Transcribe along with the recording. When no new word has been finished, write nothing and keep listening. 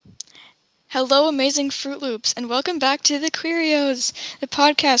Hello, amazing Fruit Loops, and welcome back to the Queerios, the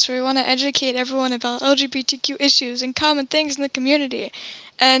podcast where we want to educate everyone about LGBTQ issues and common things in the community.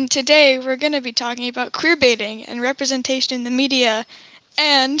 And today we're going to be talking about queerbaiting and representation in the media.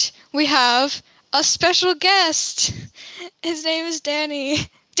 And we have a special guest. His name is Danny.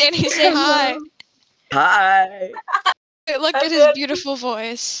 Danny, say hi. Hi. Look at his beautiful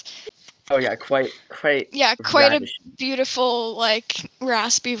voice. Oh yeah, quite Yeah, quite a ravishing. beautiful,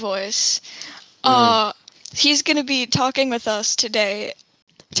 raspy voice. Mm. He's going to be talking with us today.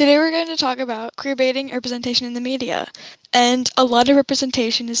 Today we're going to talk about queerbaiting representation in the media. And a lot of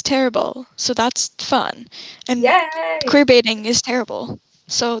representation is terrible, so that's fun. And queerbaiting is terrible,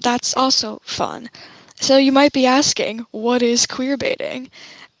 so that's also fun. So you might be asking, what is queerbaiting?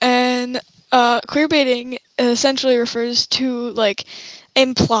 And queerbaiting essentially refers to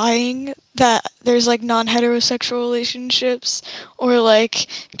implying that there's non-heterosexual relationships or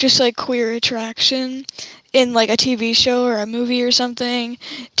just queer attraction in a TV show or a movie or something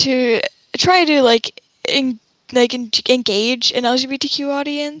to try to engage an LGBTQ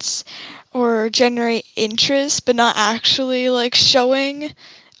audience or generate interest, but not actually showing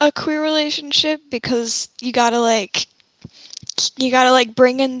a queer relationship because you gotta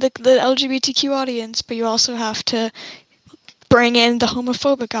bring in the LGBTQ audience, but you also have to bring in the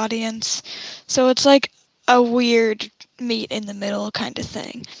homophobic audience. So it's like a weird meet in the middle kind of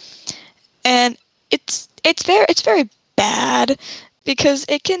thing. And it's very bad because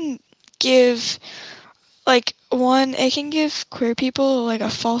it can give it can give queer people a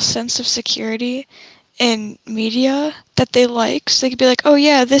false sense of security in media that they like. So they could be like, oh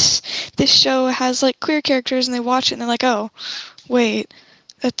yeah, this show has queer characters, and they watch it and they're like, oh wait,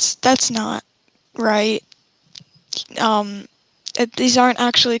 that's not right. Um, these aren't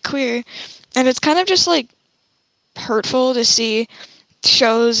actually queer, and it's kind of just hurtful to see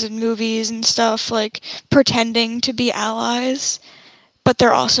shows and movies and stuff pretending to be allies, but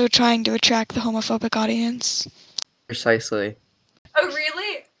they're also trying to attract the homophobic audience. Precisely. A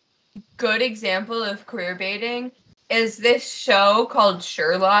really good example of queerbaiting is this show called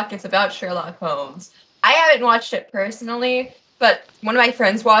Sherlock. It's about Sherlock Holmes. I haven't watched it personally, but one of my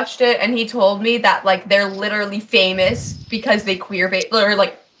friends watched it, and he told me that they're literally famous because they queerbait, or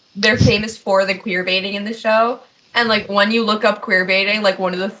they're famous for the queerbaiting in the show. And when you look up queerbaiting,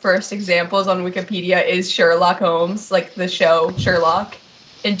 one of the first examples on Wikipedia is Sherlock Holmes, the show Sherlock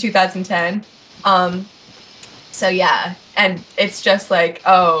in 2010. So yeah, and it's just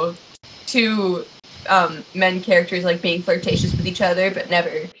two men characters being flirtatious with each other, but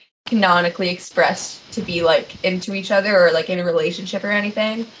never canonically expressed to be into each other or in a relationship or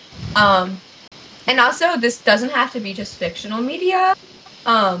anything. And also, this doesn't have to be just fictional media.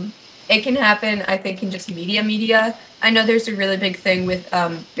 It can happen, I think, in just media. I know there's a really big thing with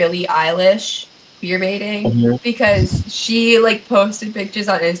Billie Eilish queerbaiting because she posted pictures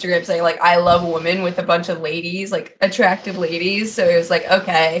on Instagram saying I love women with a bunch of ladies, attractive ladies. So it was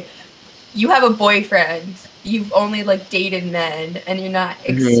okay, you have a boyfriend, you've only dated men, and you're not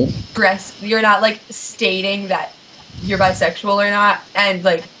you're not stating that you're bisexual or not,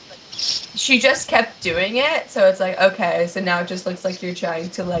 and she just kept doing it. So it's okay, so now it just looks like you're trying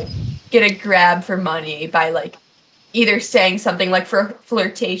to get a grab for money by either saying something for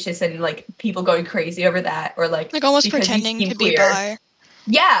flirtatious and people going crazy over that, or almost pretending to be bi.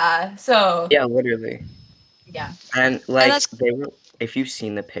 Yeah, so Yeah, literally. Yeah. And they were, if you've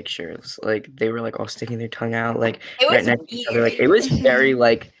seen the pictures, they were all sticking their tongue out it right was next to each other. weird. It was very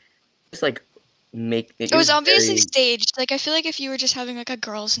just It was obviously staged. I feel if you were just having a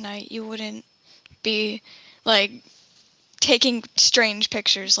girls' night, you wouldn't be taking strange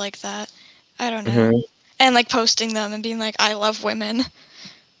pictures like that. I don't know. And posting them and being I love women.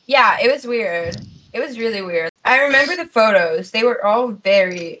 Yeah, it was weird. It was really weird. I remember the photos. They were all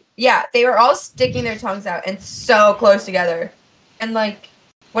they were all sticking their tongues out and so close together. And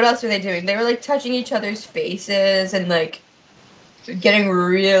what else were they doing? They were touching each other's faces and getting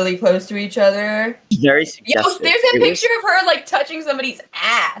really close to each other. Very Yo, suggestive. there's a picture of her touching somebody's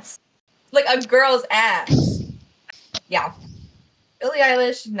ass. A girl's ass. Yeah. Billie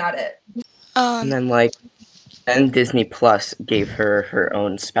Eilish, not it. And then Disney Plus gave her her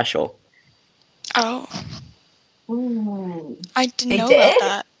own special. Oh. Ooh. I didn't know about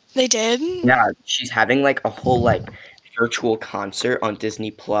that. They did? Yeah, she's having a whole virtual concert on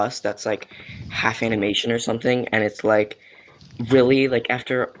Disney Plus that's half animation or something, and it's really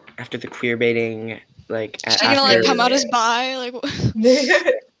after the queerbaiting She's gonna come out as bi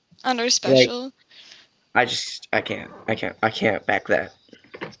on her special. I can't back that.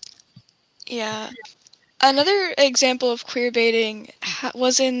 Yeah. Another example of queerbaiting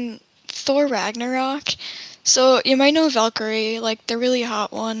was in Thor Ragnarok. So you might know Valkyrie, like the really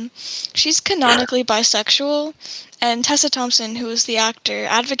hot one. She's canonically bisexual, and Tessa Thompson, who was the actor,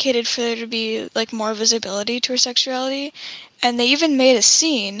 advocated for there to be like more visibility to her sexuality. And they even made a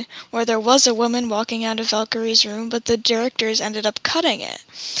scene where there was a woman walking out of Valkyrie's room, but the directors ended up cutting it.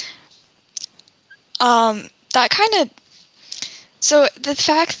 That kind of. So the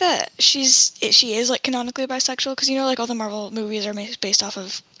fact that she is like canonically bisexual, because you know like all the Marvel movies are based off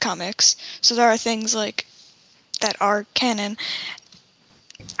of comics, so there are things like that are canon,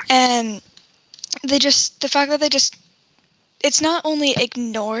 and the fact that it's not only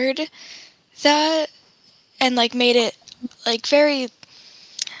ignored that and like made it like very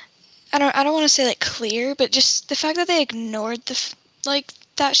I don't want to say like clear, but just the fact that they ignored like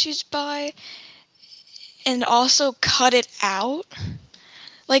that she's bi and also cut it out.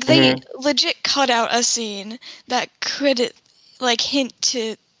 Like they legit cut out a scene that could like hint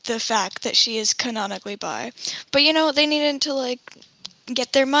to the fact that she is canonically bi. But you know, they needed to like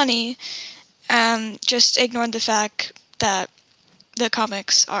get their money and just ignored the fact that the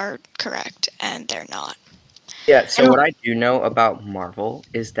comics are correct and they're not. Yeah, so what I do know about Marvel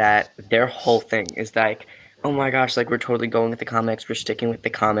is that their whole thing is like, oh my gosh, like we're totally going with the comics, we're sticking with the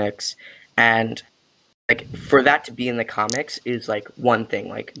comics, and like for that to be in the comics is like one thing.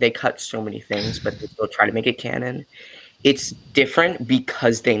 Like they cut so many things, but they still try to make it canon. It's different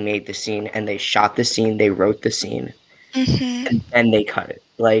because they made the scene and they shot the scene, they wrote the scene, and then they cut it.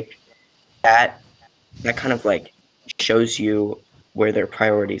 Like that kind of like shows you where their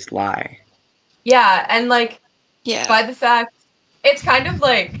priorities lie. Yeah, and like Yeah. by the fact, it's kind of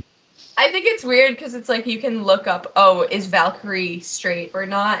like, I think it's weird because it's like you can look up, oh, is Valkyrie straight or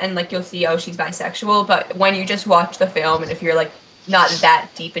not? And like you'll see, oh, she's bisexual. But when you just watch the film and if you're like not that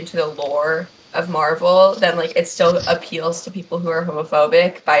deep into the lore of Marvel, then like it still appeals to people who are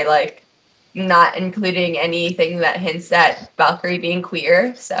homophobic by like not including anything that hints at Valkyrie being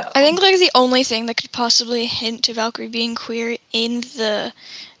queer. So I think like the only thing that could possibly hint to Valkyrie being queer in the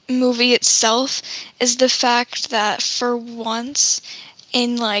movie itself is the fact that for once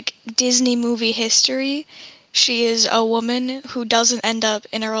in like Disney movie history, she is a woman who doesn't end up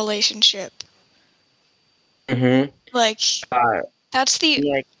in a relationship. Like that's the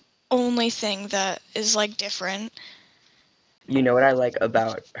like only thing that is like different. you know what I like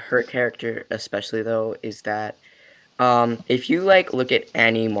about her character especially though is that if you like look at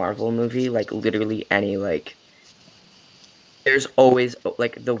any Marvel movie, like literally any, like there's always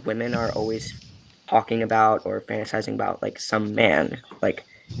like the women are always talking about or fantasizing about like some man, like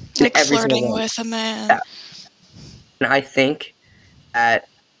every single flirting one. with a man. Yeah. And I think that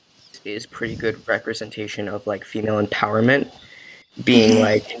is pretty good representation of like female empowerment, being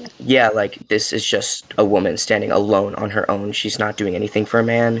like, yeah, like this is just a woman standing alone on her own. She's not doing anything for a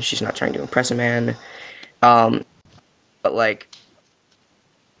man. She's not trying to impress a man. But like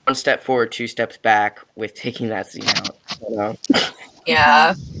one step forward, two steps back with taking that scene out. You know?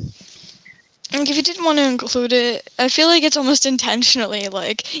 yeah. Like if you didn't want to include it, I feel like it's almost intentionally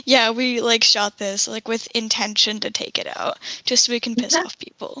like, yeah, we like shot this like with intention to take it out, just so we can piss off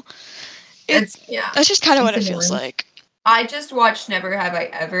people. That's just kind of what it annoying. feels like. I just watched Never Have I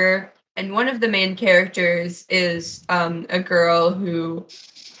Ever, and one of the main characters is a girl who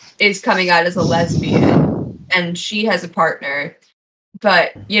is coming out as a lesbian, and she has a partner.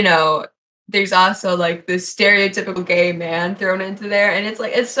 But, you know, there's also like this stereotypical gay man thrown into there, and it's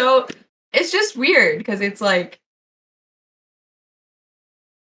like it's just weird because it's like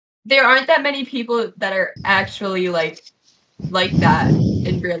there aren't that many people that are actually like that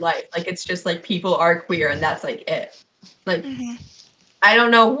in real life. Like it's just like people are queer and that's like it. Like I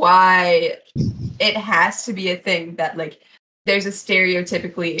don't know why it has to be a thing that like there's a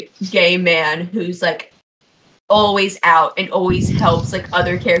stereotypically gay man who's like always out and always helps like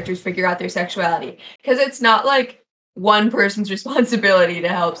other characters figure out their sexuality, because it's not like one person's responsibility to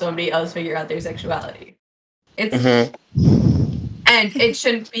help somebody else figure out their sexuality. It's and it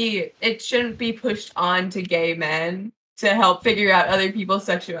shouldn't be pushed on to gay men to help figure out other people's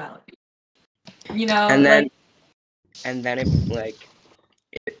sexuality. You know, and then it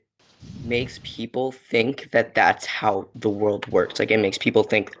makes people think that that's how the world works. Like it makes people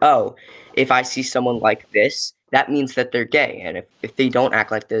think, oh, if I see someone like this, that means that they're gay, and if they don't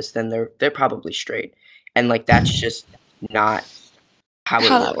act like this, then they're probably straight. And like that's just not how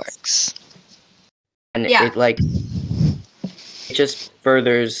that works. And it just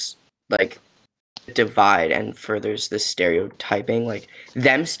furthers like the divide and furthers the stereotyping. Like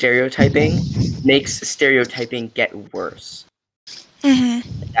them stereotyping makes stereotyping get worse.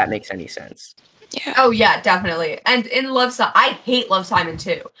 If that makes any sense. Yeah. Oh yeah, definitely. And in I hate Love, Simon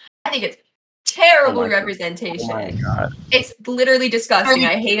too. I think it's terrible Oh my God. representation. Oh my God. It's literally disgusting.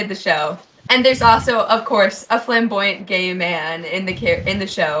 I hated the show. And there's also, of course, a flamboyant gay man in the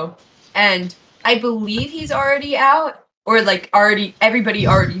show, and I believe he's already out, or like everybody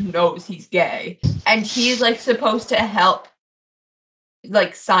already knows he's gay, and he's like supposed to help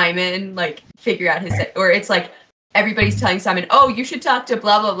like Simon like figure out his or it's like everybody's telling Simon, oh, you should talk to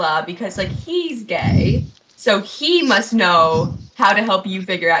blah blah blah because like he's gay, so he must know how to help you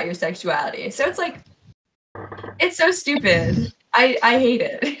figure out your sexuality. So it's like it's so stupid. I hate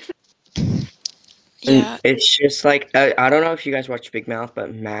it. Yeah. It's just like I don't know if you guys watch Big Mouth,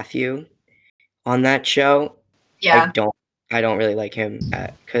 but Matthew on that show, Yeah. I don't really like him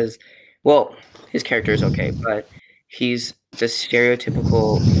because, well, his character is okay, but he's the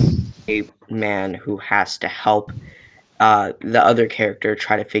stereotypical gay man who has to help the other character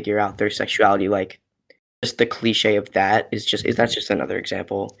try to figure out their sexuality. Like, just the cliche of that is that's just another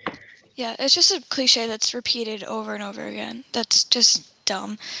example. Yeah, it's just a cliche that's repeated over and over again. That's just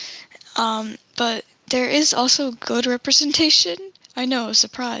dumb. But there is also good representation. I know,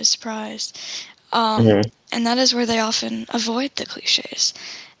 surprise, surprise. Mhm. And that is where they often avoid the cliches.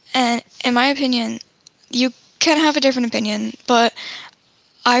 And in my opinion, you can have a different opinion, but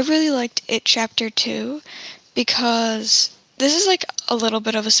I really liked It Chapter 2 because this is like a little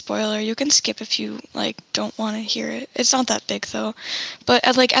bit of a spoiler. You can skip if you like don't want to hear it. It's not that big though. But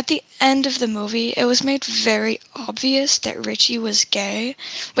at the end of the movie, it was made very obvious that Richie was gay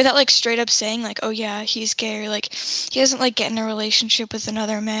without like straight up saying like, "Oh yeah, he's gay," or like he doesn't like get in a relationship with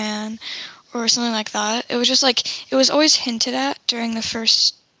another man or something like that. It was just like it was always hinted at during the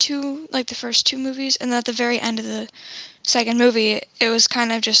first two movies, and at the very end of the second movie, it was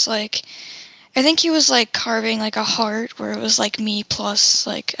kind of just like I think he was like carving like a heart where it was like me plus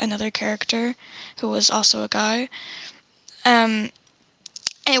like another character who was also a guy.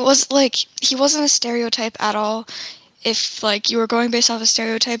 It was like he wasn't a stereotype at all. If like you were going based off of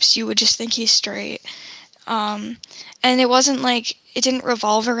stereotypes, you would just think he's straight. And it wasn't like it didn't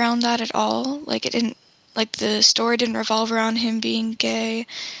revolve around that at all. Like it didn't like the story didn't revolve around him being gay.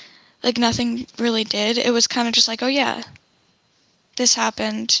 Like nothing really did. It was kind of just like, oh yeah, this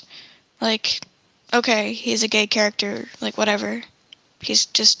happened. Like, okay, he's a gay character. Like whatever. He's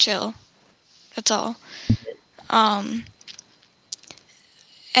just chill. That's all.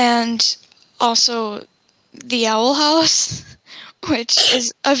 And also The Owl House, which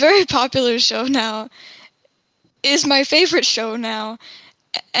is a very popular show now, is my favorite show now,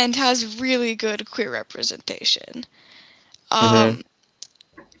 and has really good queer representation. Mhm.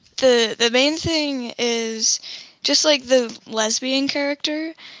 The main thing is just like the lesbian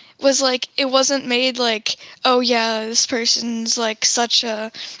character was like it wasn't made like, oh yeah, this person's like such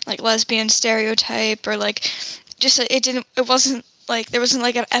a like lesbian stereotype, or like just it wasn't like there wasn't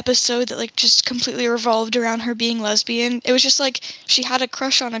like an episode that like just completely revolved around her being lesbian. It was just like she had a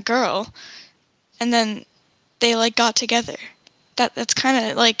crush on a girl and then they like got together. That's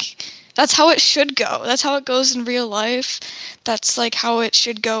kind of like that's how it should go. That's how it goes in real life. That's like how it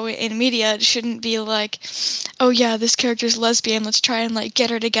should go in media. It shouldn't be like, oh yeah, this character's lesbian. Let's try and like get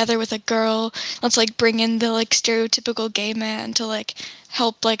her together with a girl. Let's like bring in the like stereotypical gay man to like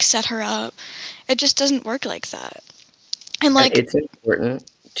help like set her up. It just doesn't work like that. And like It's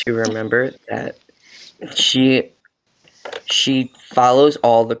important to remember that she follows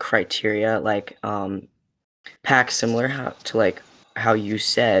all the criteria like Pack, similar to like how you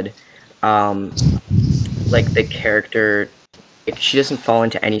said like the character, like, she doesn't fall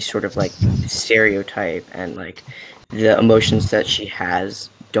into any sort of like stereotype, and like the emotions that she has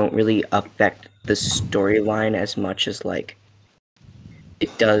don't really affect the storyline as much as like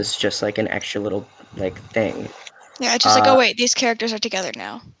it does just like an extra little like thing. yeah, it's just like, oh wait, these characters are together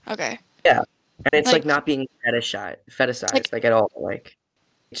now. Okay. Yeah, and it's like Like not being fetishized like at all. Like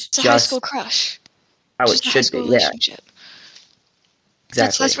it's it's a high school just crush. how It's it just a high should be. school Yeah, relationship.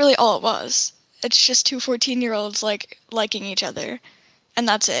 exactly. That's really all it was. It's just two 14-year-olds like liking each other, and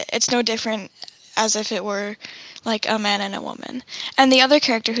that's it. It's no different as if it were like a man and a woman. And the other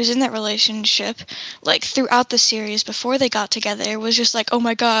character who's in that relationship, like throughout the series before they got together, was just like, oh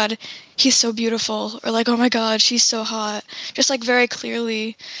my god, he's so beautiful, or like, oh my god, she's so hot. Just like very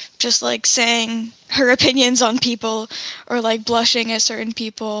clearly, just like saying her opinions on people, or like blushing at certain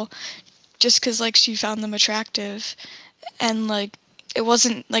people, just because like she found them attractive. And like it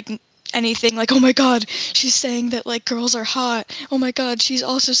wasn't like anything like, oh my god, she's saying that like girls are hot, oh my god, she's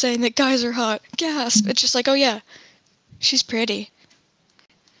also saying that guys are hot, gasp. It's just like, oh yeah, she's pretty.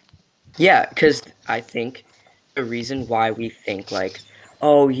 Yeah, because I think the reason why we think like,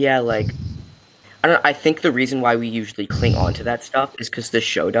 oh yeah, like I don't. I think the reason why we usually cling on to that stuff is because the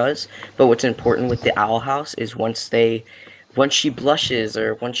show does. But what's important with the Owl House is once she blushes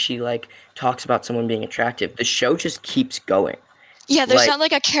or once she like talks about someone being attractive, the show just keeps going. Yeah, there's Like, not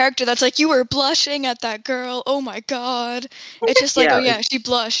like a character that's like, you were blushing at that girl. Oh my god. It's just like, oh yeah, yeah, she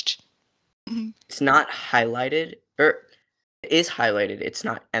blushed. Mhm. it's not highlighted, or it is highlighted. It's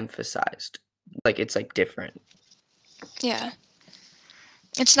not emphasized. Like, it's like different. Yeah.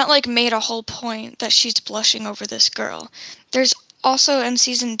 It's not like made a whole point that she's blushing over this girl. There's also in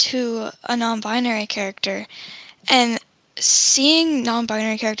season 2 a non-binary character, and seeing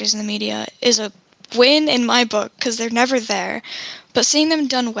non-binary characters in the media is a win in my book because they're never there, but seeing them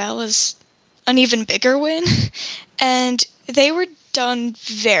done well is an even bigger win. And they were done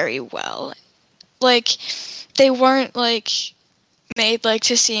very well. Like, they weren't like made like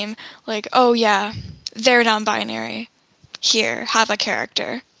to seem like, oh yeah, they're non-binary, here, have a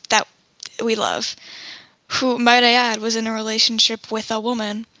character that we love, who, might I add, was in a relationship with a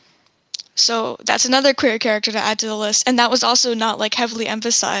woman. So that's another queer character to add to the list. And that was also not like heavily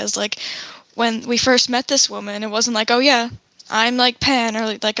emphasized. Like, when we first met this woman, it wasn't like, oh yeah, I'm like pan,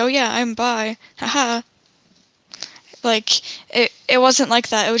 or like, oh yeah, I'm bi, haha. Like, it wasn't like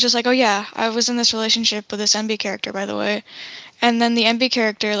that. It was just like, oh yeah, I was in this relationship with this MB character, by the way. And then the MB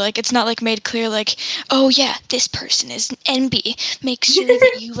character, like, it's not like made clear, like, oh yeah, this person is an MB. Make sure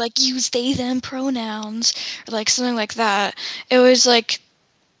that you like use they them pronouns, or like something like that. It was like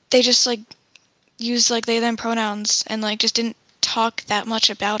they just like used like they them pronouns and like just didn't talk that much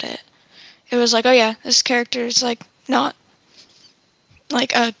about it. It was like, oh yeah, this character is like not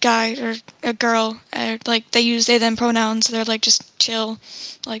like a guy or a girl. Or, like, they use they them pronouns. They're like just chill,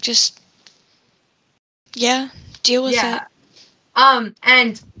 like just yeah, deal with it.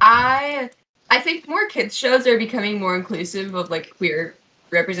 And I think more kids shows are becoming more inclusive of like queer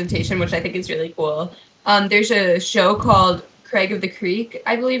representation, which I think is really cool. There's a show called Craig of the Creek,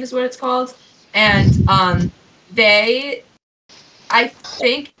 I believe is what it's called, and they, I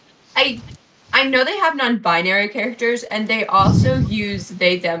think, I know they have non-binary characters, and they also use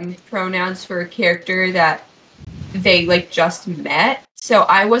they them pronouns for a character that they like just met. So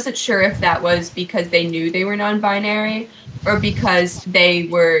I wasn't sure if that was because they knew they were non-binary or because they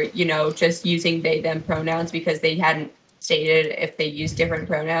were, you know, just using they them pronouns because they hadn't stated if they used different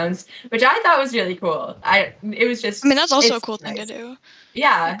pronouns, which I thought was really cool. It was just, I mean, that's also a it's cool thing to nice. do.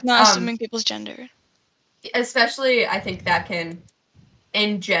 Yeah. Like, not assuming people's gender. Especially I think that can,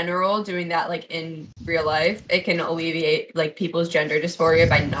 in general, doing that like in real life, it can alleviate like people's gender dysphoria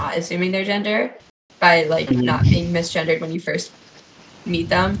by not assuming their gender, by like not being misgendered when you first meet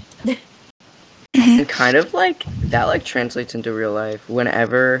them. And kind of like that like translates into real life.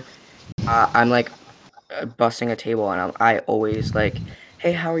 Whenever I'm like busting a table and I always like,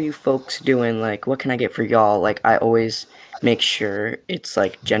 hey, how are you folks doing? Like, what can I get for y'all? Like, I always make sure it's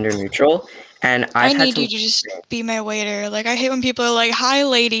like gender neutral. And I've I had need some. you to just be my waiter. Like, I hate when people are like, hi,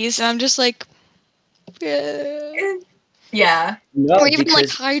 ladies. And I'm just like, yeah. Yeah. No, Or even like,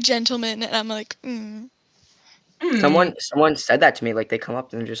 because hi, gentlemen. And I'm like, someone said that to me. Like, they come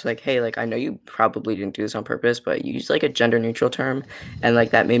up and they're just like, hey, like, I know you probably didn't do this on purpose, but you used like a gender neutral term, and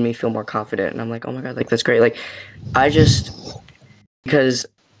like that made me feel more confident. And I'm like, oh my god, like that's great. Like, I just because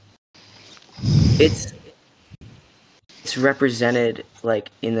it's represented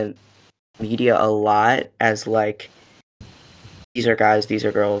like in the media a lot as like these are guys, these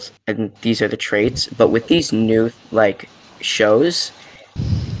are girls, and these are the traits. But with these new like shows,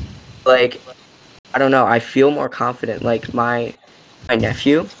 like I don't know, I feel more confident. Like my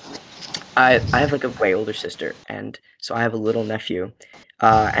nephew, I have like a way older sister, and so I have a little nephew,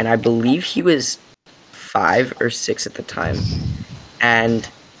 and I believe he was 5 or 6 at the time, and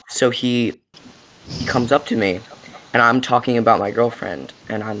so he comes up to me, and I'm talking about my girlfriend,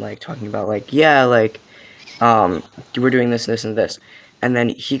 and I'm like talking about like yeah, like we're doing this and this and this, and then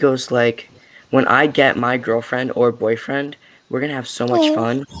he goes like, when I get my girlfriend or boyfriend, we're gonna have so much oh.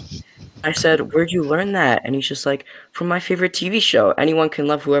 fun. I said, where'd you learn that? And he's just like, from my favorite TV show. Anyone can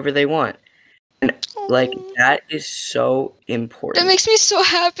love whoever they want. And like Oh. that is so That important, makes me so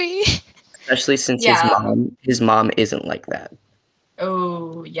happy. especially since Yeah. his mom isn't like that.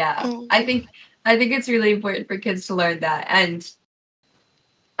 Oh, yeah. Oh. I think it's really important for kids to learn that. And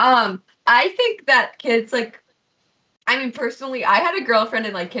I think that kids like, I mean, personally, I had a girlfriend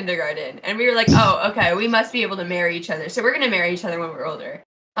in like kindergarten, and we were like, oh, okay, we must be able to marry each other. So we're gonna marry each other when we're older.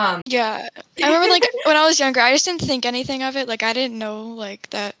 Yeah. I remember, like, when I was younger, I just didn't think anything of it. Like, I didn't know, like,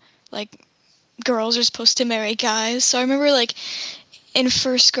 that, like, girls are supposed to marry guys. So I remember, like, in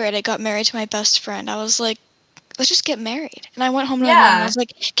first grade, I got married to my best friend. I was, like, let's just get married. And I went home to my mom and I Yeah. was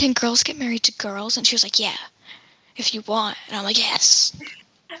like, can girls get married to girls? And she was like, yeah, if you want. And I'm like, yes.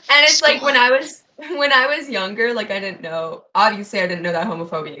 And it's Just go like when on. I was younger, like I didn't know, obviously I didn't know that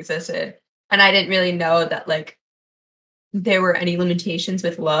homophobia existed. And I didn't really know that like there were any limitations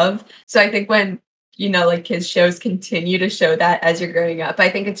with love. So I think when, like kids shows continue to show that as you're growing up, I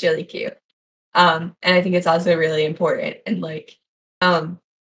think it's really cute. And I think it's also really important and like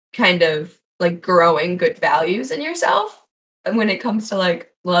kind of like growing good values in yourself when it comes to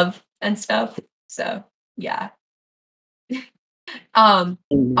like love and stuff. So yeah. You know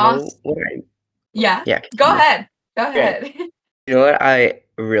Awesome. what I Yeah. yeah, Go continue. ahead. Go Yeah. ahead. You know what I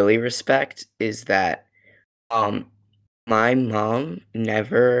really respect is that um my mom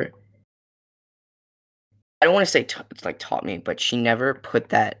never I don't want to say like taught me, but she never put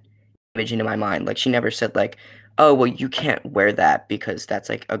that image into my mind. Like she never said like, "Oh, well, you can't wear that because that's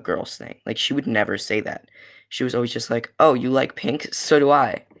like a girl's thing." Like she would never say that. She was always just like, "Oh, you like pink? So do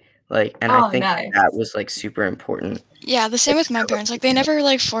I." Like, and I Oh, think that nice. was like super important. Yeah, the same Like, with my to show parents. Like, they never,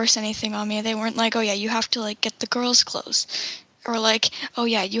 like, forced anything on me. They weren't like, oh, yeah, you have to, like, get the girls' clothes. Or, like, oh,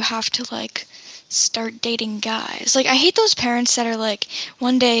 yeah, you have to, like, start dating guys. Like, I hate those parents that are like,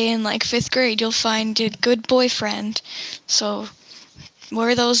 one day in, like, 5th grade, you'll find a good boyfriend. So,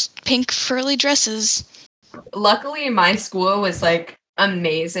 wear those pink furry dresses. Luckily, my school was like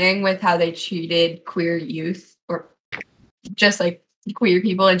amazing with how they treated queer youth or just like queer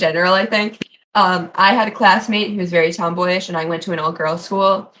people in general, I think. I had a classmate who was very tomboyish, and I went to an all girls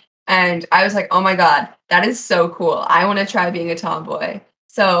school. And I was like, oh my God, that is so cool. I want to try being a tomboy.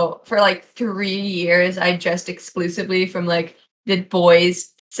 So for like 3 years, I dressed exclusively from like the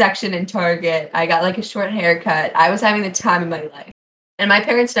boys section in Target. I got like a short haircut. I was having the time of my life. And my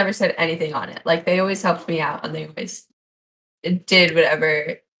parents never said anything on it. Like they always helped me out and they always did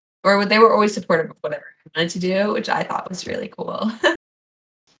whatever, or they were always supportive of whatever I wanted to do, which I thought was really cool.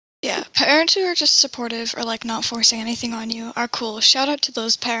 Yeah, parents who are just supportive or, like, not forcing anything on you are cool. Shout out to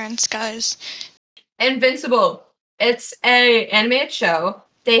those parents, guys. Invincible. It's a animated show.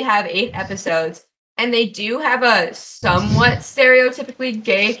 They have 8 episodes, and they do have a somewhat stereotypically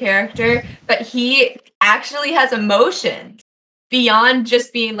gay character, but he actually has emotions beyond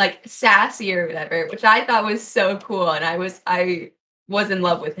just being like sassy or whatever, which I thought was so cool. And I was in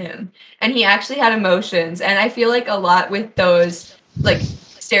love with him, and he actually had emotions. And I feel like a lot with those like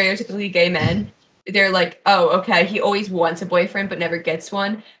stereotypically gay men, they're like, oh, okay, he always wants a boyfriend but never gets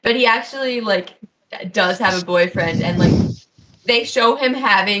one. But he actually like does have a boyfriend, and like they show him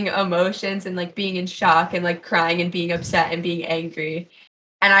having emotions and like being in shock and like crying and being upset and being angry.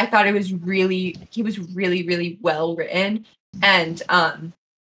 And I thought he was really, really well written. And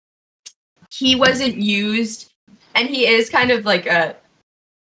he wasn't used, and he is kind of like a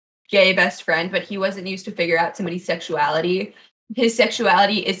gay best friend, but he wasn't used to figure out somebody's sexuality. His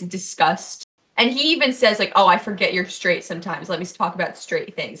sexuality is discussed. And he even says, like, oh, I forget you're straight sometimes. Let me talk about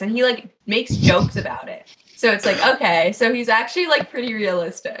straight things. And he like makes jokes about it. So it's like, okay, so he's actually like pretty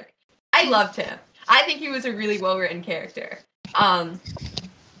realistic. I loved him. I think he was a really well-written character.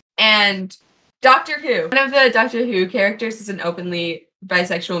 And Doctor Who. One of the Doctor Who characters is an openly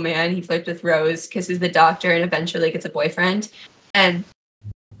bisexual man. He flirts with Rose, kisses the doctor, and eventually gets a boyfriend. And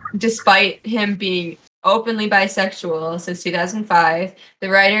despite him being openly bisexual since 2005, the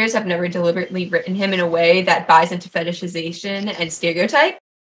writers have never deliberately written him in a way that buys into fetishization and stereotype,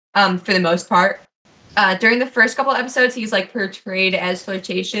 for the most part. During the first couple episodes, he's like portrayed as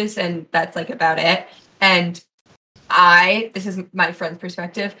flirtatious, and that's like about it. And this is my friend's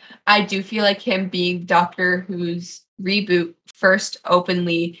perspective, I do feel like him being Doctor Who's reboot first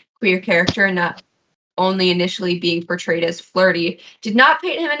openly queer character, not only initially being portrayed as flirty, did not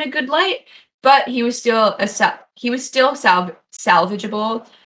paint him in a good light, but he was still salvageable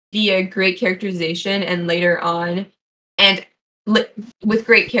via great characterization and later on, and with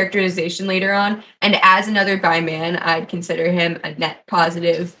great characterization later on. And as another bi man, I'd consider him a net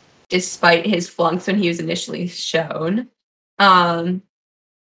positive, despite his flunks when he was initially shown. And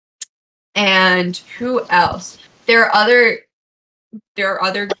who else? There are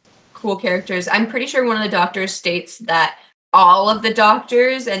other cool characters. I'm pretty sure one of the doctors states that all of the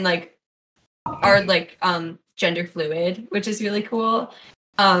doctors and like are like gender fluid, which is really cool.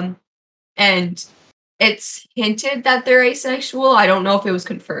 And it's hinted that they're asexual. I don't know if it was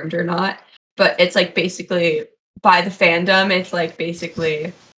confirmed or not, but it's like basically by the fandom, it's like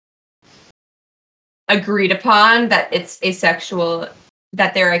basically agreed upon that it's asexual,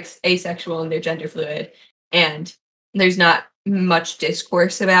 that they're asexual and they're gender fluid, and there's not much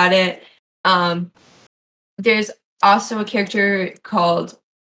discourse about it. There's also a character called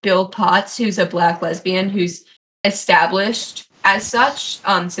Bill Potts, who's a black lesbian who's established as such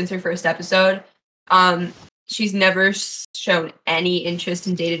since her first episode. She's never shown any interest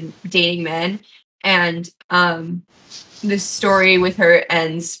in dating men, and the story with her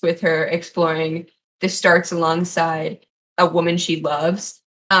ends with her exploring the Starks alongside a woman she loves.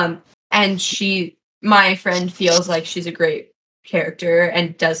 And my friend feels like she's a great character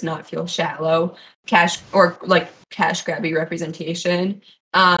and does not feel shallow, cash grabby representation.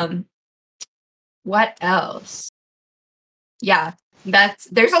 What else? Yeah,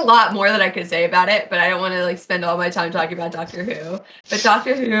 there's a lot more that I could say about it, but I don't want to spend all my time talking about Doctor Who. But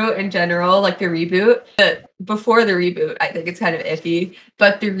Doctor Who in general, the reboot, before the reboot, I think it's kind of iffy,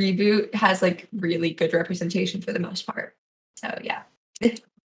 but the reboot has really good representation for the most part. So yeah. It's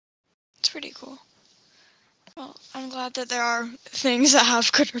pretty cool. Well, I'm glad that there are things that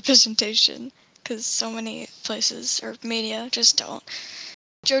have good representation, because so many places or media just don't.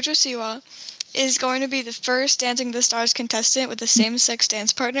 Jojo Siwa is going to be the first Dancing with the Stars contestant with a same-sex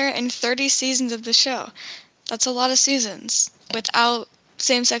dance partner in 30 seasons of the show. That's a lot of seasons without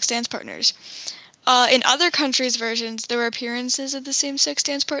same-sex dance partners. In other countries' versions, there were appearances of the same-sex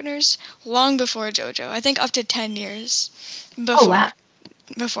dance partners long before JoJo. I think up to 10 years before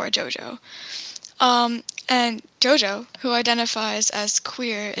JoJo. And JoJo, who identifies as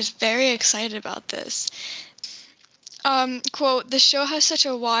queer, is very excited about this. Quote, "The show has such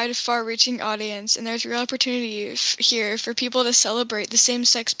a wide, far-reaching audience, and there's real opportunity here for people to celebrate the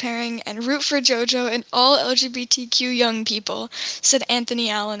same-sex pairing and root for JoJo and all LGBTQ young people," said Anthony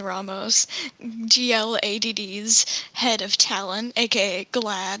Allen Ramos, GLADD's head of talent, aka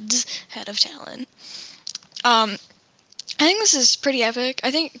GLAAD's head of talent. I think this is pretty epic. I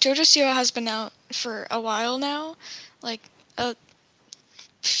think JoJo Siwa has been out for a while now, a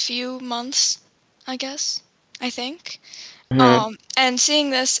few months, I guess. I think. Mhm. And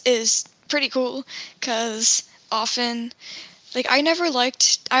seeing this is pretty cool, because often, I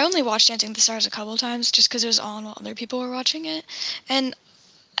only watched Dancing with the Stars a couple times just because it was on while other people were watching it, and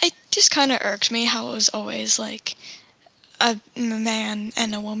it just kind of irked me how it was always a man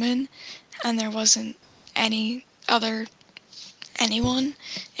and a woman, and there wasn't any other anyone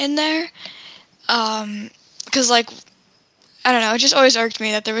in there, because I don't know, it just always irked me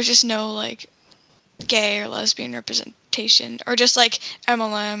that there was just no gay or lesbian representation, or just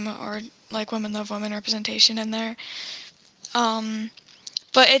MLM or Women Love Women representation in there.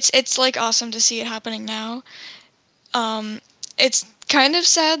 But it's awesome to see it happening now. It's kind of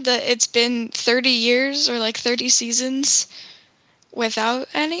sad that it's been 30 years or 30 seasons without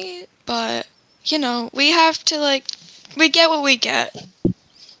any, but we have to we get what we get.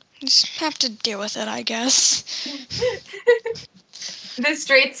 Just have to deal with it, I guess. The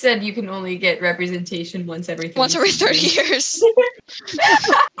Straits said you can only get representation once every 30 Once every 30 seasons. years.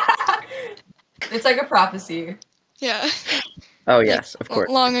 It's like a prophecy. Yeah. Oh yes, of course.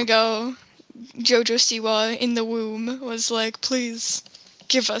 Long ago, Jojo Siwa in the womb was please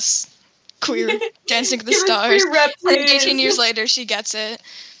give us queer Dancing with the Stars. And 18 years later, she gets it.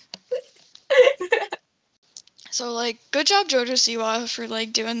 So good job Jojo Siwa for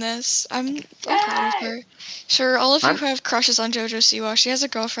doing this. I'm proud of her. Sure, all of you who have crushes on Jojo Siwa, she has a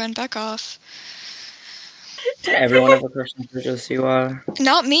girlfriend. Back off. Everyone have a crush on JoJo Siwa.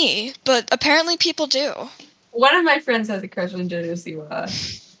 Not me, but apparently people do. One of my friends has a crush on Jojo Siwa.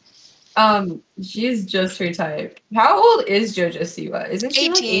 She's just her type. How old is Jojo Siwa? Isn't she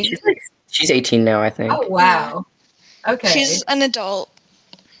 18? She's 18 now, I think. Oh wow. Yeah. Okay. She's an adult,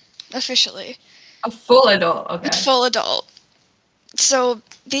 officially. A full adult. Okay. Full adult. So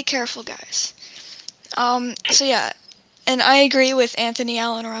be careful, guys. So yeah, and I agree with Anthony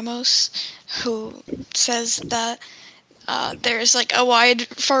Allen Ramos, who says that there's a wide,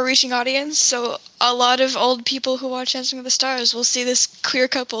 far-reaching audience, so a lot of old people who watch Dancing with the Stars will see this queer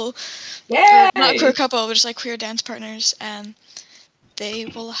couple, not queer couple, but just queer dance partners, and they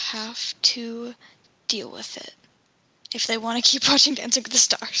will have to deal with it if they want to keep watching Dancing with the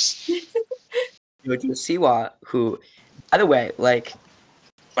Stars. Jojo Siwa, who, by the way,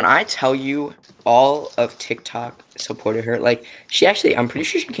 when I tell you all of TikTok supported her, she actually, I'm pretty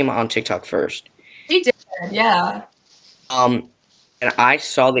sure she came out on TikTok first. She did, yeah. And I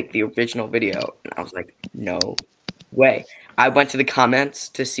saw the original video, and I was like, no way. I went to the comments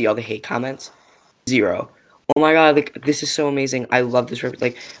to see all the hate comments. 0. Oh my god, this is so amazing. I love this.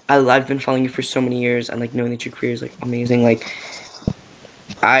 I've been following you for so many years, and knowing that your career is amazing.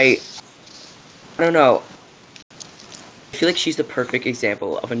 I don't know. I feel like she's the perfect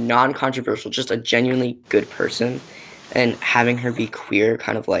example of a non-controversial, just a genuinely good person, and having her be queer,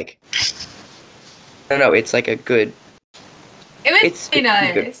 kind of I don't know. It's a good. It was really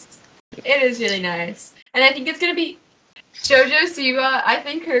nice. It is really nice. And I think it's gonna be JoJo Siwa. I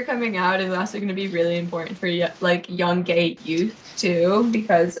think her coming out is also gonna be really important for like young gay youth too,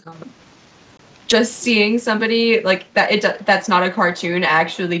 because just seeing somebody like that that's not a cartoon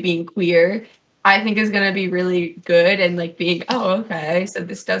actually being queer, I think is gonna be really good and like being okay, so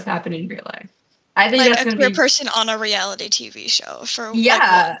this does happen in real life. I think Like that's a gonna queer be person on a reality TV show for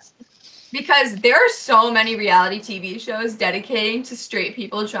yeah. like Because there are so many reality TV shows dedicating to straight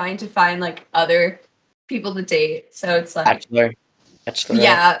people trying to find like other people to date. So it's like, Bachelor,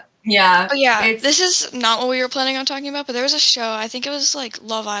 Bachelorette. yeah, Oh yeah, it's this is not what we were planning on talking about, but there was a show, I think it was like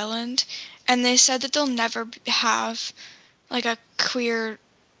Love Island, and they said that they'll never have like a queer,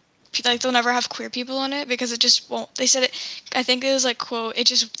 like they'll never have queer people on it because it just won't. They said it, I think it was like quote, it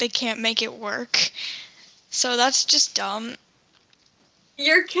just they can't make it work. So that's just dumb.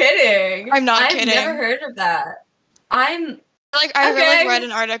 you're kidding. I'm not I've kidding. never heard of that. I'm Like I okay. like read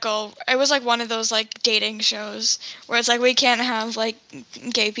an article. It was like one of those like dating shows where it's like we can't have like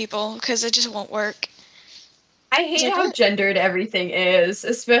gay people because it just won't work. I hate like, how what? gendered everything is,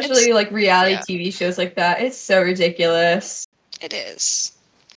 especially like reality yeah. TV shows like that. It's so ridiculous. It is.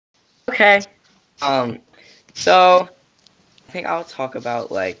 Okay. So I think I'll talk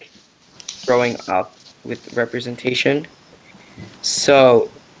about like growing up with representation. So,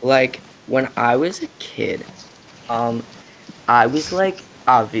 like when I was a kid, I was like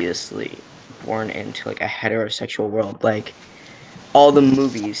obviously born into like a heterosexual world. Like all the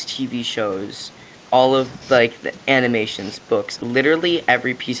movies, TV shows, all of like the animations, books, literally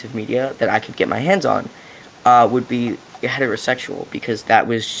every piece of media that I could get my hands on, would be heterosexual because that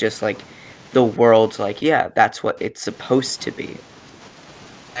was just like the world's like, yeah, that's what it's supposed to be.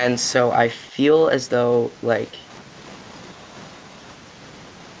 And so I feel as though like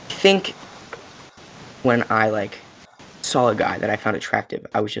I think when I like saw a guy that I found attractive,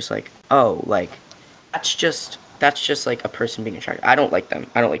 I was just like, oh, like that's just like a person being attracted. I don't like them.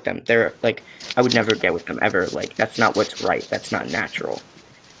 I don't like them. They're like I would never get with them ever. Like that's not what's right. That's not natural.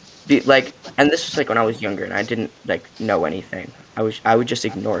 Like, and this was like when I was younger and I didn't like know anything. I would just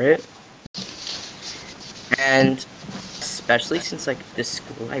ignore it. And especially since like the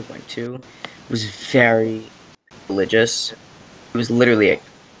school I went to was very religious. It was literally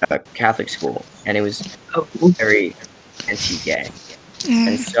a Catholic school, and it was very anti-gay.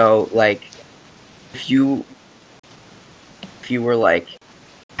 And so like if you were like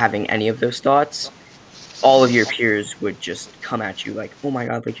having any of those thoughts, all of your peers would just come at you like, oh my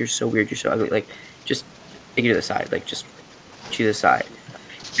god, like you're so weird, you're so ugly, like just take it to the side, like just to the side.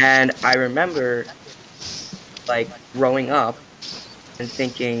 And I remember like growing up and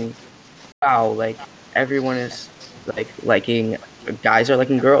thinking, wow, like everyone is like liking guys are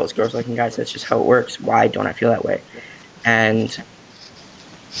liking girls, girls are liking guys, that's just how it works. Why don't I feel that way? And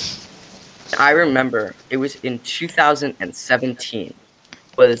I remember it was in 2017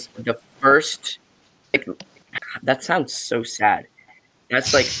 was the first like that sounds so sad.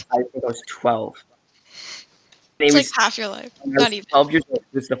 That's like I think I was 12. And It's it like was half your life. when I Not was even. 12 years old.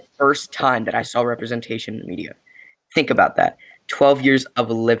 It was the first time that I saw representation in the media. Think about that. 12 years of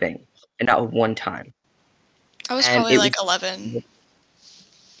living and not one time. I was And probably it like was 11.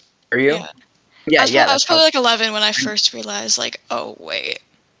 for you? Yeah. Yeah, yeah, I was that's how probably like 11 when I first realized like, oh wait.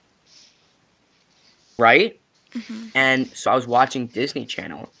 right? hmm And so I was watching Disney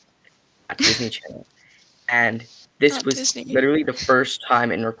Channel, not Disney Channel, and this Not was Disney. literally the first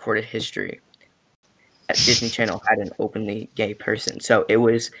time in recorded history that Disney Channel had an openly gay person. So it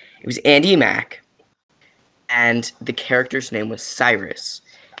was Andy Mack, and the character's name was Cyrus.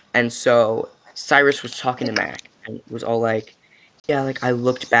 And so Cyrus was talking to Mac and was all like, yeah, like I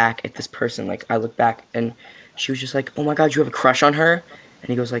looked back at this person, like I looked back and she was just like, oh my god, you have a crush on her? And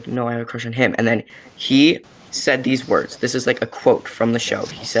he goes like, no, I have a crush on him. And then he said these words. This is like a quote from the show.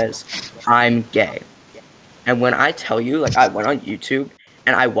 He says, I'm gay. And when I tell you, like I went on YouTube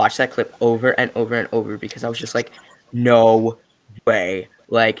and I watched that clip over and over and over because I was just like, no way.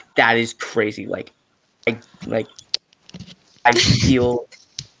 Like that is crazy. I like I feel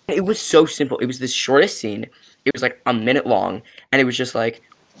it was so simple. It was the shortest scene. It was like a minute long, and it was just like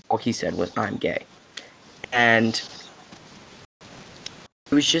all he said was "I'm gay," and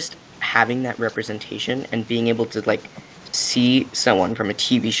it was just having that representation and being able to like see someone from a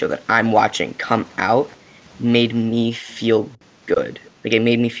TV show that I'm watching come out made me feel good. Like it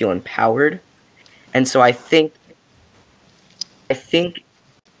made me feel empowered, and so I think I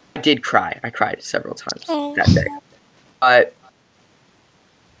did cry. I cried several times that day, but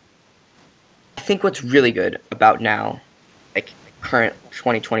I think what's really good about now, like current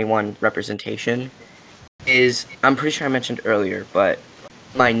 2021 representation, is I'm pretty sure I mentioned earlier, but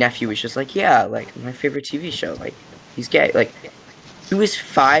my nephew was just like, yeah, like my favorite TV show, like he's gay. Like he was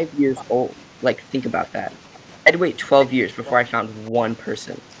 5 years old. Like think about that. I had to wait 12 years before I found one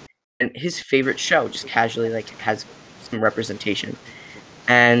person, and his favorite show just casually like has some representation,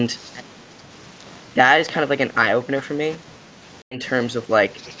 and that is kind of like an eye opener for me in terms of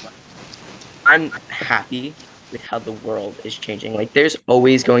like I'm happy with how the world is changing. Like there's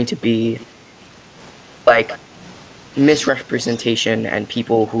always going to be like misrepresentation and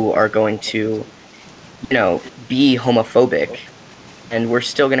people who are going to, be homophobic, and we're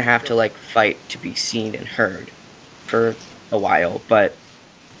still going to have to like fight to be seen and heard for a while, but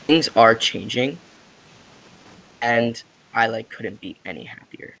things are changing and I like couldn't be any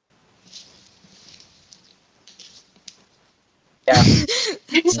happier. Yeah.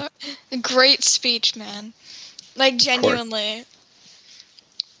 So, a great speech, man. Like, genuinely.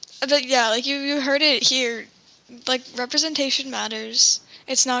 But yeah, like you heard it here. Like, representation matters.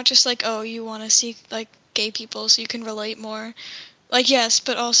 It's not just like, oh, you want to see like gay people so you can relate more. Like, yes,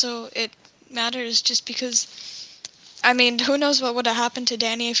 but also it matters just because, I mean, who knows what would have happened to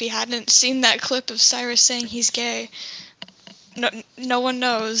Danny if he hadn't seen that clip of Cyrus saying he's gay. No one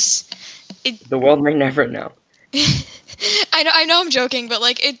knows. The world may never know. I know I'm joking, but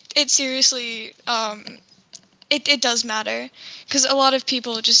like it seriously it does matter, because a lot of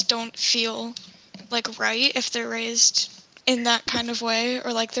people just don't feel like right if they're raised in that kind of way,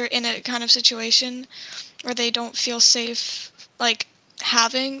 or like they're in a kind of situation where they don't feel safe like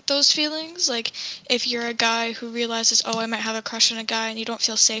having those feelings. Like if you're a guy who realizes, oh, I might have a crush on a guy, and you don't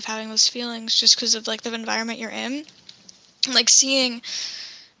feel safe having those feelings just because of like the environment you're in, like seeing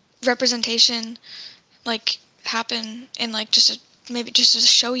representation like happen in like maybe just a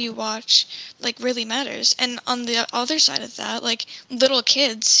show you watch like really matters. And on the other side of that, like little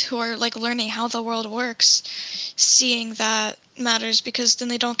kids who are like learning how the world works, seeing that matters, because then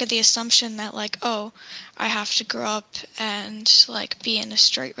they don't get the assumption that like, oh, I have to grow up and like be in a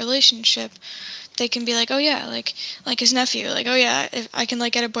straight relationship. They can be like, oh yeah, like his nephew, like, oh yeah, if I can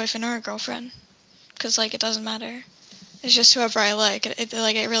like get a boyfriend or a girlfriend, because like it doesn't matter. It's just whoever I like.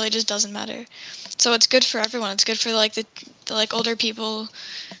 It really just doesn't matter. So it's good for everyone. It's good for like the like older people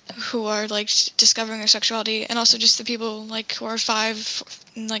who are like discovering their sexuality, and also just the people like who are 5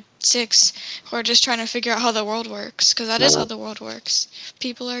 and like 6 who are just trying to figure out how the world works, because that is how the world works.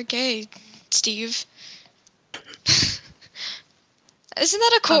 People are gay, Steve. Isn't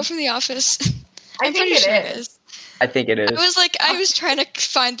that a quote from The Office? I'm pretty sure it is. I think it is. I was trying to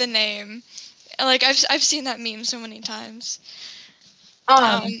find the name. Like I've seen that meme so many times.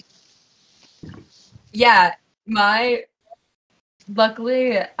 Yeah,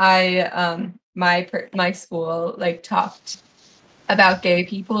 luckily my school like talked about gay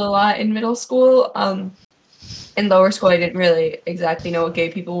people a lot in middle school. In lower school I didn't really exactly know what gay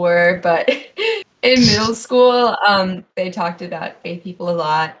people were, but in middle school they talked about gay people a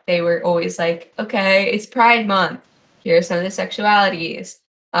lot. They were always like, okay, it's Pride Month. Here are some of the sexualities.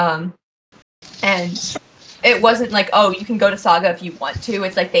 And it wasn't like, oh, you can go to Saga if you want to.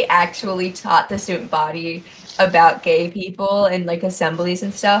 It's like they actually taught the student body about gay people in like assemblies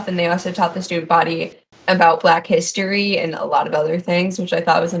and stuff. And they also taught the student body about Black history and a lot of other things, which I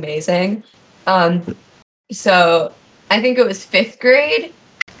thought was amazing. So I think it was 5th grade,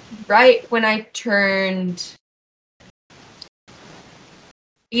 right when I turned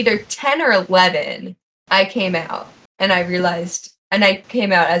either 10 or 11, I came out and I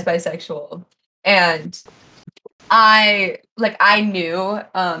came out as bisexual. And I knew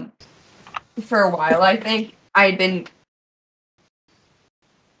for a while, I think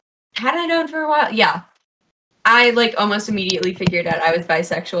had I known for a while? Yeah. I like almost immediately figured out I was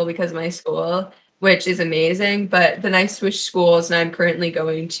bisexual because of my school, which is amazing. But then I switched schools and I'm currently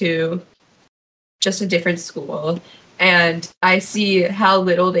going to just a different school. And I see how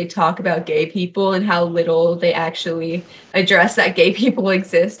little they talk about gay people and how little they actually address that gay people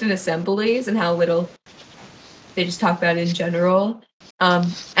exist in assemblies, and how little they just talk about it in general.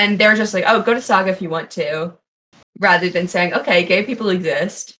 And they're just like, oh, go to Saga if you want to, rather than saying, okay, gay people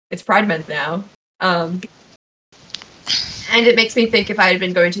exist. It's Pride Month now. And it makes me think, if I had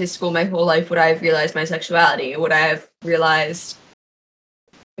been going to his school my whole life, would I have realized my sexuality? Would I have realized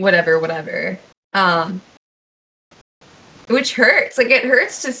whatever? Which hurts. Like, it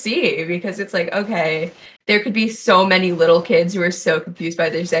hurts to see, because it's like, okay, there could be so many little kids who are so confused by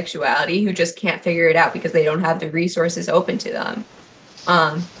their sexuality who just can't figure it out because they don't have the resources open to them.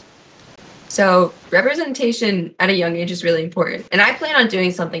 So representation at a young age is really important. And I plan on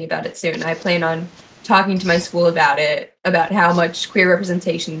doing something about it soon. I plan on talking to my school about it, about how much queer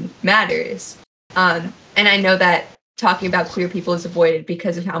representation matters. And I know that talking about queer people is avoided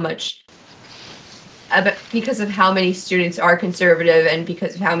because of how many students are conservative and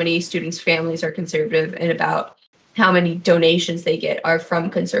because of how many students' families are conservative and about how many donations they get are from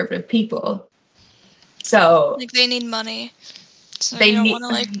conservative people. So Like they need money. So They you don't need- want to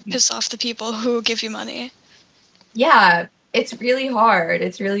like piss off the people who give you money. yeah, it's really hard.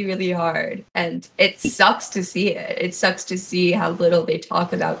 It's really, really hard. And it sucks to see it. It sucks to see how little they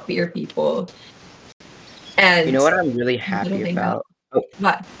talk about queer people. And You know what I'm really how little happy they know. about? Oh,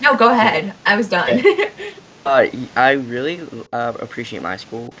 What? No, go ahead. I was done. I really appreciate my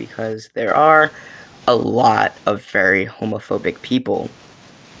school because there are a lot of very homophobic people,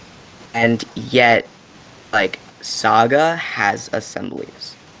 and yet, like, Saga has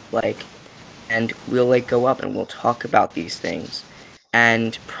assemblies, like, and we'll like go up and we'll talk about these things.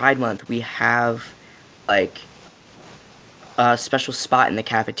 And Pride Month, we have like a special spot in the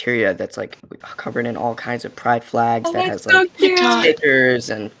cafeteria that's like covered in all kinds of pride flags Oh, that that's has so like cute. God. stickers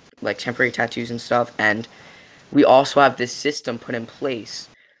and like temporary tattoos and stuff. And we also have this system put in place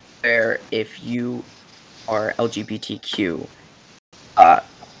where if you are LGBTQ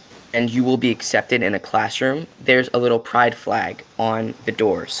and you will be accepted in a classroom, there's a little pride flag on the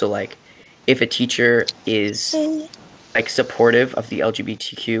door. So like if a teacher is like supportive of the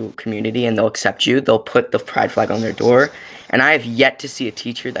LGBTQ community and they'll accept you, they'll put the pride flag on their door. And I have yet to see a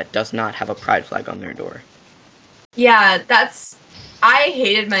teacher that does not have a pride flag on their door. Yeah, I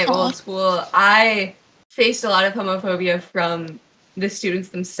hated my Aw. old school. I faced a lot of homophobia from the students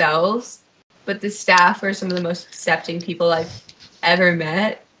themselves, but the staff are some of the most accepting people I've ever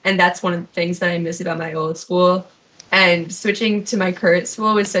met. And that's one of the things that I miss about my old school. And switching to my current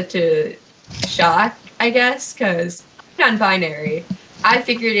school was such a shock, I guess, because I'm non-binary. I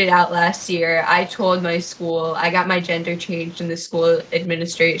figured it out last year. I told my school, I got my gender changed in the school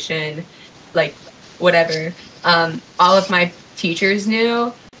administration, like whatever. All of my teachers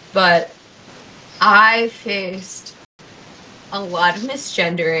knew, but I faced a lot of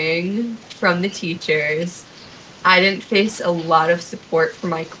misgendering from the teachers. I didn't face a lot of support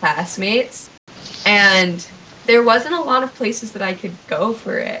from my classmates, and there wasn't a lot of places that I could go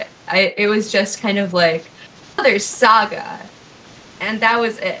for it. It was just kind of like, oh, there's Saga, and that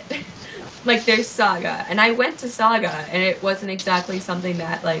was it. Like, there's Saga, and I went to Saga, and it wasn't exactly something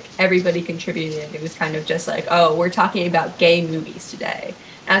that like everybody contributed. It was kind of just like, oh, we're talking about gay movies today,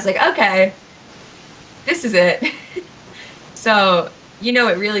 and I was like, okay, this is it. So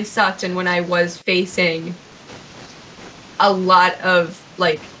it really sucked. And when I was facing a lot of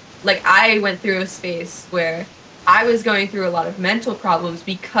like I went through a space where I was going through a lot of mental problems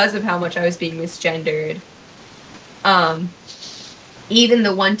because of how much I was being misgendered. Even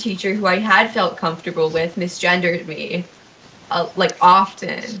the one teacher who I had felt comfortable with misgendered me, like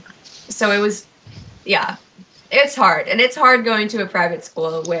often. So it was, yeah, it's hard. And it's hard going to a private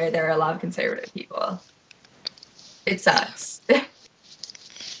school where there are a lot of conservative people. It sucks.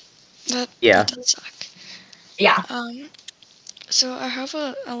 Yeah. That does suck. Yeah. So I have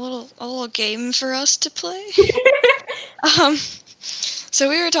a little game for us to play. So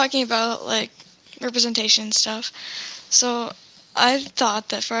we were talking about like representation stuff. So I thought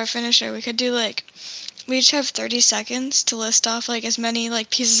that for our finisher we could do like we each have 30 seconds to list off like as many like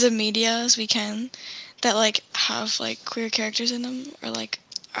pieces of media as we can that like have like queer characters in them or like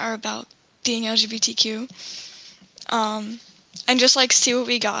are about being LGBTQ. And just like see what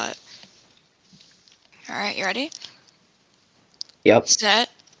we got. All right, you ready? Yep. Set,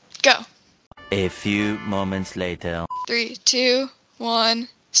 go. A few moments later. 3, 2, 1,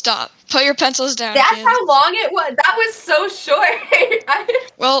 stop. Put your pencils down, That's kids. how long it was. That was so short.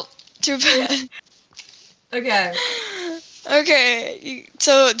 Well, too bad. Okay. Okay,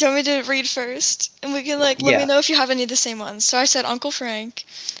 so do you want me to read first? And we can like, let Yeah. me know if you have any of the same ones. So I said Uncle Frank,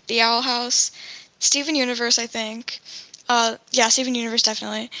 The Owl House, Steven Universe, I think. Yeah, Steven Universe,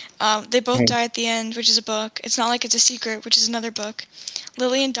 definitely. They Both Die at the End, which is a book. It's Not Like It's a Secret, which is another book.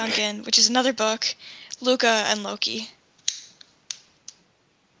 Lily and Duncan, which is another book. Luca and Loki.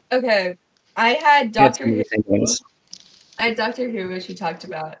 Okay. I had That's Doctor Who. the same ones. I had Doctor Who, which we talked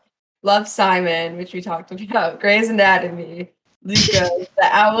about. Love, Simon, which we talked about. Grey's Anatomy. Luca, The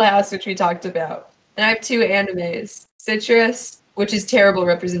Owl House, which we talked about. And I have 2 animes. Citrus, which is terrible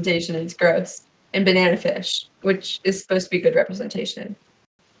representation and it's gross. And Banana Fish, which is supposed to be good representation.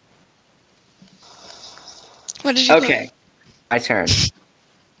 What did you put? Okay. My turn. So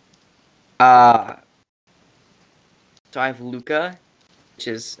I have Luca, which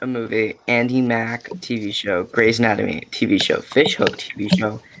is a movie, Andy Mack TV show, Grey's Anatomy TV show, Fish Hook TV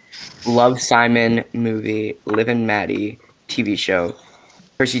show, Love, Simon movie, Liv and Maddie TV show,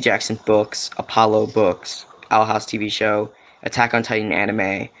 Percy Jackson books, Apollo books, Owl House TV show, Attack on Titan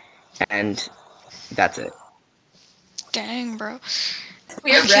anime, and that's it. Dang, bro.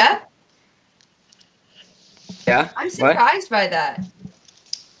 Queer Okay. rep? Yeah. I'm What? surprised by that.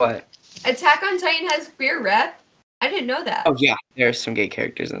 What? Attack on Titan has queer rep? I didn't know that. Oh yeah, there's some gay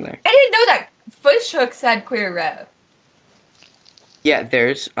characters in there. I didn't know that Fish Hooks had queer rep. Yeah,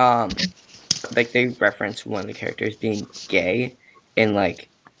 there's like they reference one of the characters being gay in like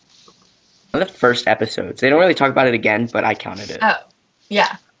one of the first episodes. They don't really talk about it again, but I counted it. Oh,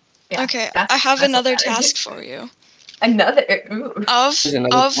 yeah. Yeah, Okay, that's- I have that's another what matters. task for you. Another. Ooh. Of another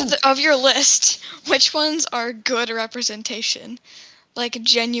task. of your list, which ones are good representation? Like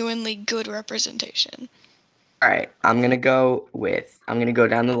genuinely good representation. All right, I'm gonna go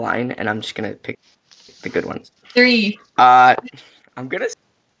down the line, and I'm just gonna pick the good ones. 3. I'm gonna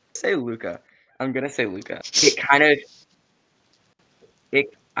say Luca. It kind of,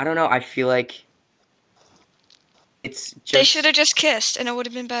 I don't know. I feel like it's just They should have just kissed and it would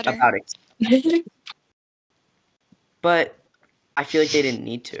have been better. about it, but I feel like they didn't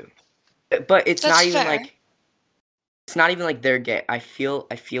need to. But it's That's not even fair. like it's not even like they're gay. I feel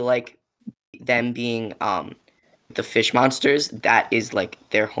like them being the fish monsters, that is like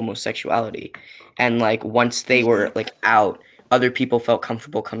their homosexuality, and like once they were like out, other people felt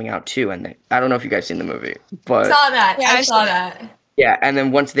comfortable coming out too. And I don't know if you guys seen the movie, but Saw that. Yeah, I I've saw seen that. yeah, and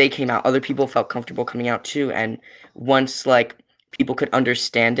then once they came out, other people felt comfortable coming out too. And once like people could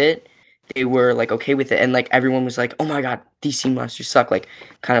understand it, they were like okay with it. And like everyone was like, "Oh my god, these sea monsters suck!" Like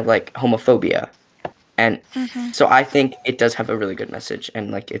kind of like homophobia. And Mhm. so I think it does have a really good message, and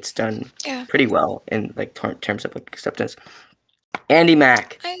like it's done Yeah. pretty well in like terms of like acceptance. Andy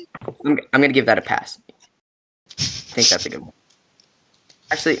Mack, I- I'm gonna give that a pass. I think that's a good one.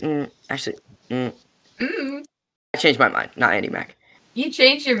 Actually, Mm. I changed my mind. Not Andy Mack. You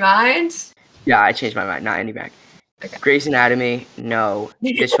changed your mind? Yeah, I changed my mind. Not Andy Mack. Okay. Grey's Anatomy, no.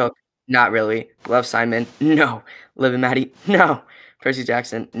 Fish Hook, not really. Love Simon, no. Liv and Maddie, no. Percy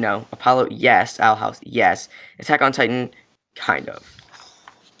Jackson, no. Apollo, yes. Owl House, yes. Attack on Titan, kind of.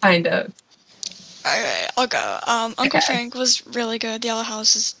 Kind of. Alright, I'll go. Uncle Okay. Frank was really good. The Owl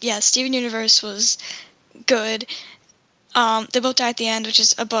House is Steven Universe was good. They Both Die at the End, which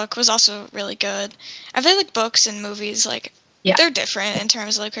is a book, was also really good. I feel like books and movies, like Yeah. they're different in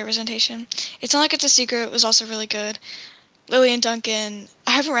terms of like representation. It's Not Like It's a Secret was also really good. Lily and Duncan,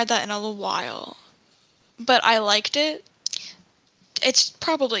 I haven't read that in a little while, but I liked it. It's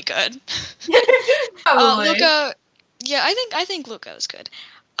probably good. Probably. Luca, yeah, I think Luca was good.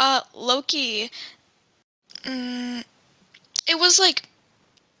 Loki, it was like,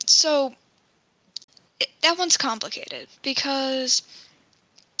 so, that one's complicated, because,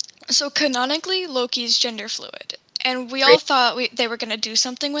 so canonically, Loki's gender fluid, and we all thought they were going to do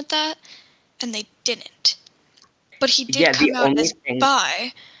something with that, and they didn't. But he did Yeah, the come out only as thing-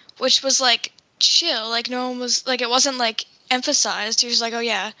 bi, which was, like, chill, like, no one was, like, it wasn't, like, emphasized. He was like, oh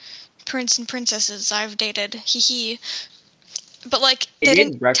yeah, prince and princesses I've dated, hee hee. But like It they did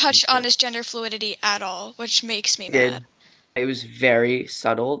didn't reference touch on it. his gender fluidity at all, which makes me It did. mad. It was very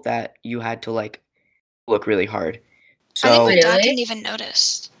subtle that you had to like look really hard. I think So my dad Really? didn't even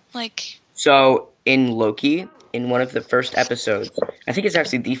notice. Like, So in Loki, in one of the first episodes, I think it's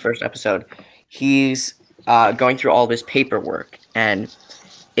actually the first episode, he's going through all of his paperwork, and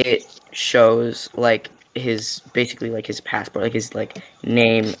it shows like his basically like his passport, like his like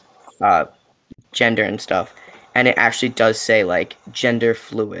name, gender and stuff, and it actually does say like gender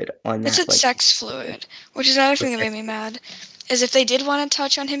fluid on it that. said Like, sex fluid, which is another thing that sex- made me mad. Is if they did want to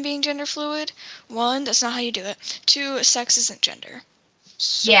touch on him being gender fluid, one, that's not how you do it. Two, sex isn't gender.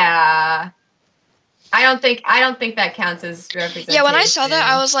 So- Yeah. I don't think that counts as representation. Yeah, when I saw that,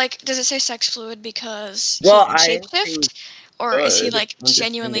 I was like, does it say sex fluid because Well, he I can think it was shapeshift, or is he good. like I'm just saying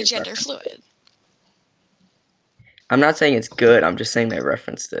genuinely they gender referenced fluid? I'm not saying it's good. I'm just saying they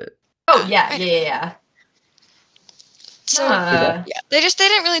referenced it. Oh yeah. So Huh. yeah, they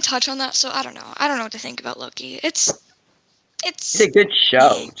didn't really touch on that. So I don't know what to think about Loki. It's It's a good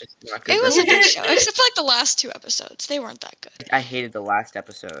show, just not good. it was a good representation. show, except for like the last two episodes. They weren't that good. I hated the last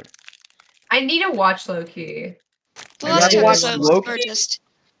episode. I need to watch Loki. The You last haven't two watched episodes Loki? were just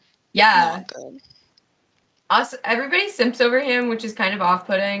Yeah. not good. Also, everybody simps over him, which is kind of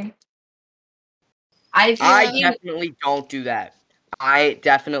off-putting. I I think definitely don't do that. I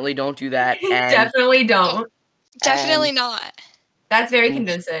definitely don't do that. And definitely don't. Definitely not. That's very and-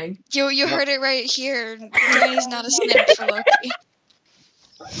 convincing. You Yep. heard it right here. Danny's not a simp for Loki.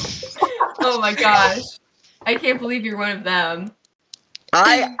 Oh my gosh. I can't believe you're one of them.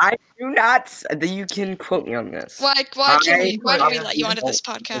 I do not. You can quote me on this. Why do we let you onto this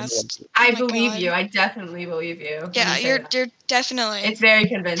don't- podcast? I Oh my believe God. you. I definitely believe you. when Yeah, you say you're that. definitely It's very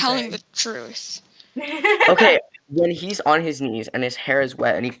convincing. telling the truth. Okay, when he's on his knees and his hair is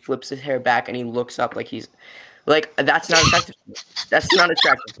wet and he flips his hair back and he looks up like he's like that's not attractive to me. That's not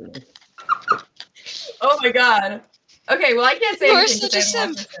attractive to me. Oh my god. Okay, well I can't say You're anything such because a I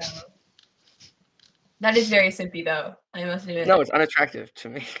haven't watched the show. That is very simpy though. I must admit. No, it's unattractive to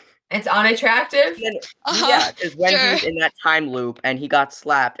me. It's unattractive. Then, Uh-huh, yeah, because when he was sure. in that time loop and he got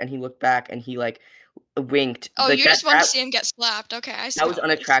slapped and he looked back and he like winked. Oh, like you just want to see him get slapped. Okay, I see. that was how it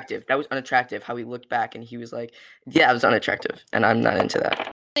is. unattractive. That was unattractive how he looked back and he was like, yeah, it was unattractive and I'm not into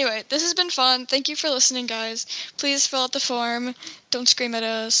that. Anyway, this has been fun. Thank you for listening, guys. Please fill out the form. Don't scream at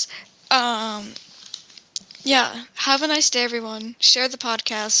us. Yeah, have a nice day, everyone. Share the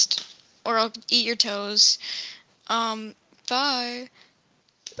podcast, or I'll eat your toes. Bye.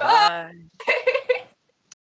 Bye.